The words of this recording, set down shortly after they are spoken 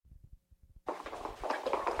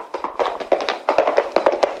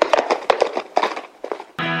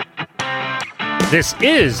This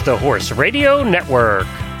is the Horse Radio Network.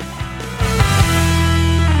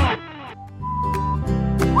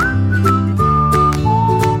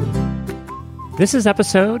 This is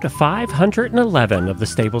episode 511 of the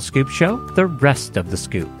Stable Scoop Show, The Rest of the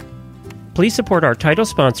Scoop. Please support our title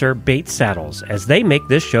sponsor, Bates Saddles, as they make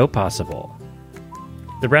this show possible.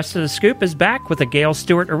 The Rest of the Scoop is back with a Gail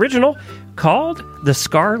Stewart original called The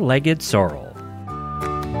Scar-Legged Sorrel.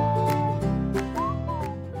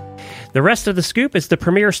 The Rest of the Scoop is the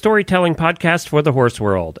premier storytelling podcast for the horse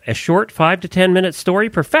world. A short 5 to 10 minute story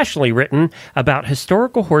professionally written about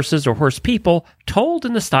historical horses or horse people told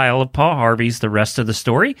in the style of Paul Harvey's The Rest of the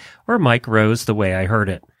Story or Mike Rowe's The Way I Heard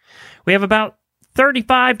It. We have about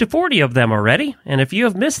 35 to 40 of them already, and if you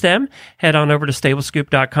have missed them, head on over to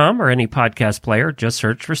stablescoop.com or any podcast player. Just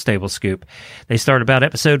search for Stable Scoop. They start about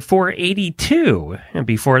episode 482, and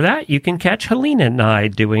before that, you can catch Helena and I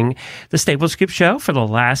doing the Stable Scoop show for the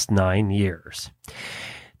last 9 years.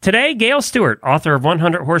 Today, Gail Stewart, author of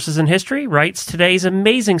 100 Horses in History, writes today's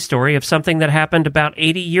amazing story of something that happened about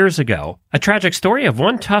 80 years ago, a tragic story of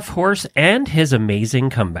one tough horse and his amazing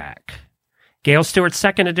comeback. Gail Stewart's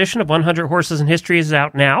second edition of 100 Horses in History is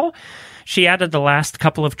out now. She added the last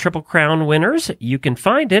couple of Triple Crown winners. You can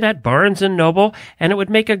find it at Barnes & Noble, and it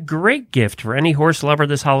would make a great gift for any horse lover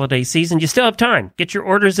this holiday season. You still have time. Get your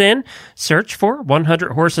orders in. Search for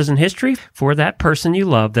 100 Horses in History for that person you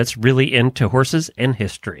love that's really into horses and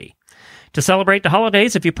history. To celebrate the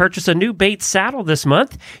holidays, if you purchase a new Bates saddle this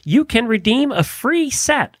month, you can redeem a free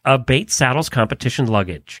set of Bates Saddles competition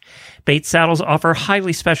luggage. Bates Saddles offer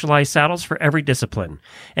highly specialized saddles for every discipline,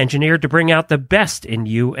 engineered to bring out the best in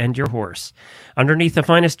you and your horse. Underneath the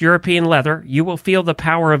finest European leather, you will feel the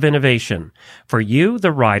power of innovation. For you,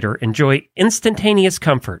 the rider, enjoy instantaneous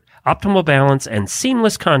comfort, optimal balance, and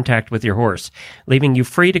seamless contact with your horse, leaving you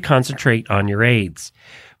free to concentrate on your aids.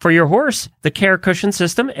 For your horse, the Care Cushion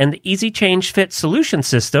System and the Easy Change Fit Solution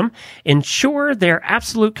System ensure their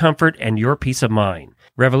absolute comfort and your peace of mind.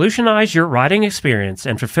 Revolutionize your riding experience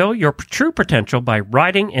and fulfill your true potential by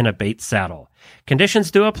riding in a Bates saddle. Conditions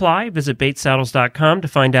do apply. Visit BatesSaddles.com to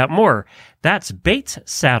find out more. That's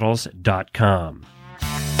BatesSaddles.com.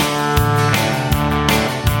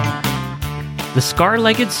 The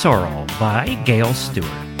Scar-Legged Sorrel by Gail Stewart.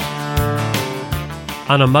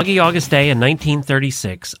 On a muggy August day in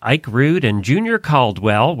 1936, Ike Rude and Junior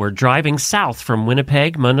Caldwell were driving south from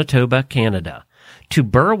Winnipeg, Manitoba, Canada, to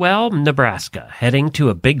Burwell, Nebraska, heading to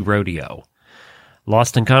a big rodeo.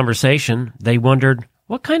 Lost in conversation, they wondered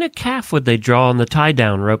what kind of calf would they draw on the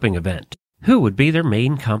tie-down roping event? Who would be their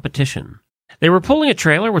main competition? They were pulling a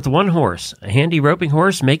trailer with one horse, a handy roping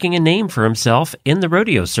horse making a name for himself in the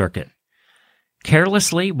rodeo circuit.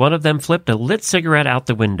 Carelessly, one of them flipped a lit cigarette out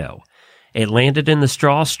the window. It landed in the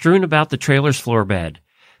straw strewn about the trailer's floor bed.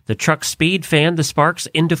 The truck's speed fanned the sparks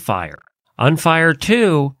into fire. On fire,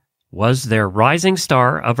 too, was their rising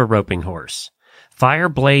star of a roping horse. Fire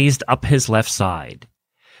blazed up his left side.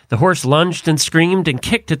 The horse lunged and screamed and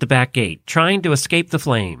kicked at the back gate, trying to escape the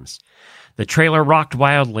flames. The trailer rocked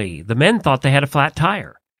wildly. The men thought they had a flat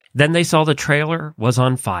tire. Then they saw the trailer was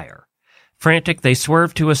on fire. Frantic, they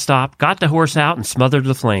swerved to a stop, got the horse out, and smothered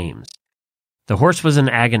the flames. The horse was in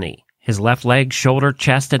agony. His left leg, shoulder,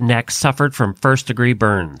 chest, and neck suffered from first-degree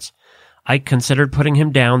burns. Ike considered putting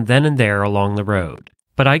him down then and there along the road.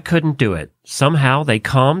 But Ike couldn't do it. Somehow they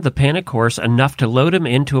calmed the panicked horse enough to load him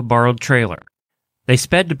into a borrowed trailer. They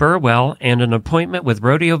sped to Burwell and an appointment with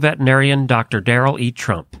rodeo veterinarian Dr. Darrell E.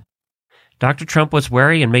 Trump. Dr. Trump was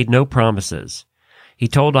wary and made no promises. He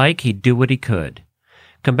told Ike he'd do what he could.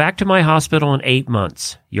 Come back to my hospital in 8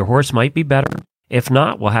 months. Your horse might be better. If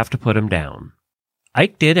not, we'll have to put him down.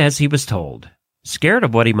 Ike did as he was told. Scared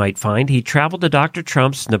of what he might find, he traveled to Dr.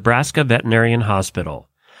 Trump's Nebraska Veterinarian Hospital.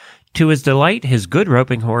 To his delight, his good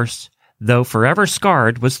roping horse, though forever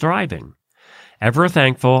scarred, was thriving. Ever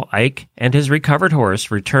thankful, Ike and his recovered horse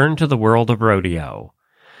returned to the world of rodeo.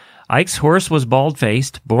 Ike's horse was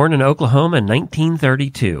bald-faced, born in Oklahoma in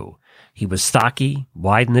 1932. He was stocky,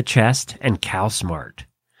 wide in the chest, and cow-smart.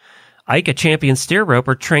 Ike, a champion steer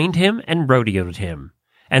roper, trained him and rodeoed him,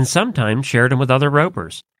 and sometimes shared him with other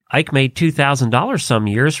ropers. Ike made $2,000 some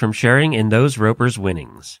years from sharing in those ropers'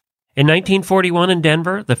 winnings. In 1941 in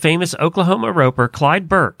Denver, the famous Oklahoma roper Clyde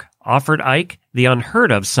Burke offered Ike the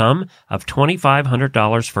unheard-of sum of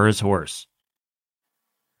 $2,500 for his horse.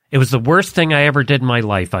 It was the worst thing I ever did in my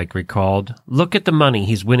life, Ike recalled. Look at the money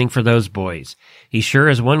he's winning for those boys. He sure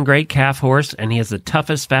is one great calf horse, and he has the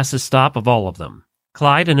toughest, fastest stop of all of them.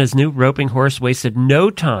 Clyde and his new roping horse wasted no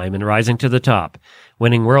time in rising to the top,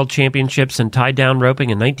 winning world championships in tie-down roping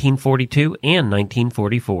in 1942 and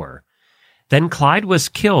 1944. Then Clyde was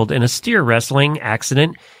killed in a steer wrestling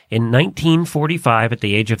accident in 1945 at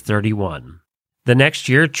the age of 31. The next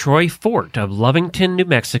year, Troy Fort of Lovington, New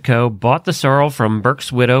Mexico, bought the sorrel from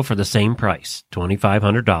Burke's widow for the same price,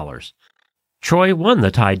 $2,500. Troy won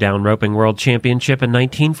the tie-down roping world championship in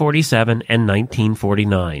 1947 and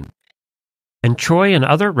 1949. And Troy and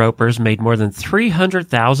other ropers made more than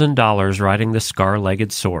 $300,000 riding the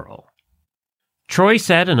scar-legged sorrel. Troy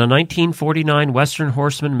said in a 1949 Western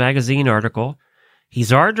Horseman magazine article,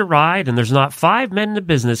 "He's hard to ride, and there's not 5 men in the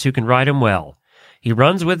business who can ride him well. He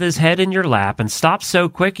runs with his head in your lap and stops so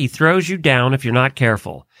quick he throws you down if you're not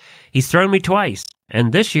careful. He's thrown me twice,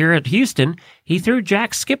 and this year at Houston, he threw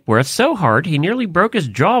Jack Skipworth so hard he nearly broke his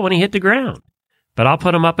jaw when he hit the ground. But I'll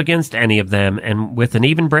put him up against any of them, and with an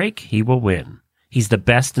even break, he will win. He's the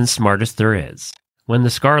best and smartest there is." When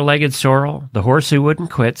the scar-legged sorrel, the horse who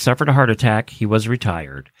wouldn't quit, suffered a heart attack, he was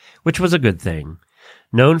retired, which was a good thing.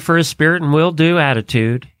 Known for his spirit and will-do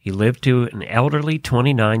attitude, he lived to an elderly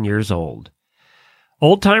 29 years old.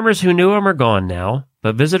 Old-timers who knew him are gone now,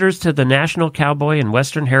 but visitors to the National Cowboy and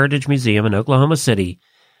Western Heritage Museum in Oklahoma City,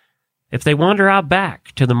 if they wander out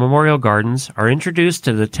back to the Memorial Gardens, are introduced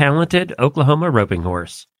to the talented Oklahoma roping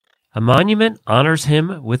horse. A monument honors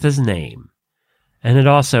him with his name. And it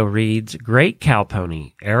also reads, Great Cow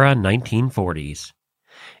Pony, Era 1940s.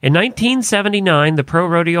 In 1979, the Pro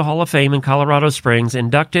Rodeo Hall of Fame in Colorado Springs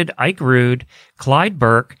inducted Ike Rude, Clyde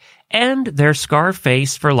Burke, and their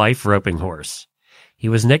Scarface for Life roping horse. He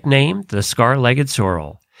was nicknamed the Scar-Legged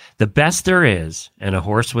Sorrel, the best there is, and a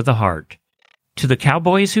horse with a heart. To the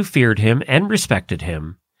cowboys who feared him and respected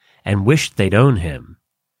him, and wished they'd own him,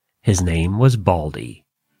 his name was Baldy.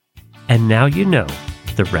 And now you know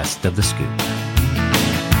the rest of the scoop.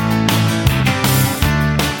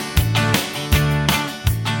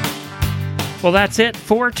 Well, that's it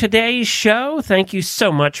for today's show. Thank you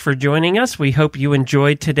so much for joining us. We hope you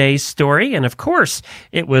enjoyed today's story. And of course,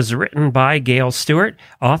 it was written by Gail Stewart,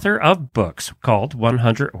 author of books called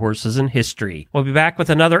 100 Horses in History. We'll be back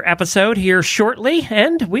with another episode here shortly,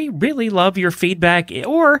 and we really love your feedback,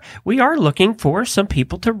 or we are looking for some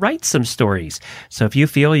people to write some stories. So if you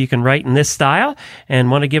feel you can write in this style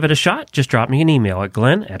and want to give it a shot, just drop me an email at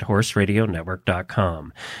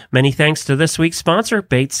glenn@horseradionetwork.com. Many thanks to this week's sponsor,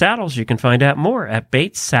 Bates Saddles. You can find out more at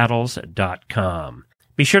batessaddles.com.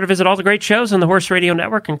 Be sure to visit all the great shows on the Horse Radio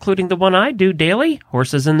Network, including the one I do daily,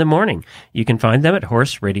 Horses in the Morning. You can find them at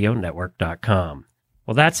horseradionetwork.com.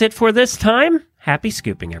 Well, that's it for this time. Happy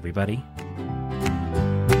scooping, everybody.